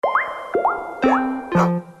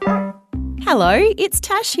Hello, it's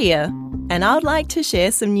Tash here, and I'd like to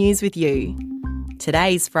share some news with you.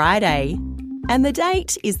 Today's Friday, and the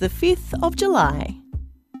date is the 5th of July.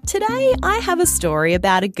 Today, I have a story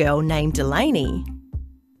about a girl named Delaney.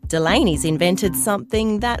 Delaney's invented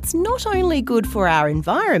something that's not only good for our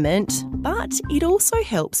environment, but it also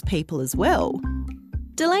helps people as well.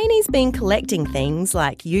 Delaney's been collecting things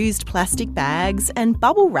like used plastic bags and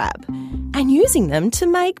bubble wrap and using them to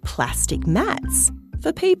make plastic mats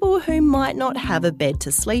for people who might not have a bed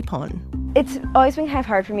to sleep on. It's always been kind of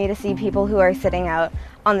hard for me to see people who are sitting out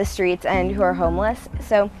on the streets and who are homeless,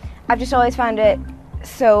 so I've just always found it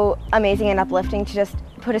so amazing and uplifting to just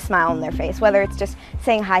put a smile on their face, whether it's just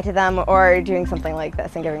saying hi to them or doing something like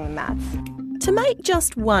this and giving them mats. To make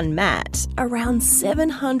just one mat, around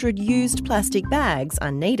 700 used plastic bags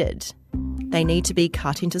are needed. They need to be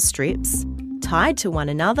cut into strips, tied to one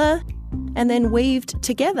another, and then weaved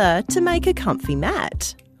together to make a comfy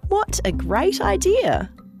mat. What a great idea!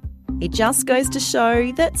 It just goes to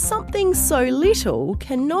show that something so little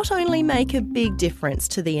can not only make a big difference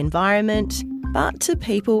to the environment, but to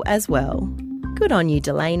people as well. Good on you,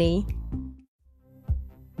 Delaney.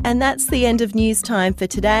 And that's the end of news time for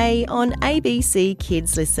today on ABC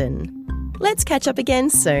Kids Listen. Let's catch up again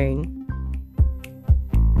soon.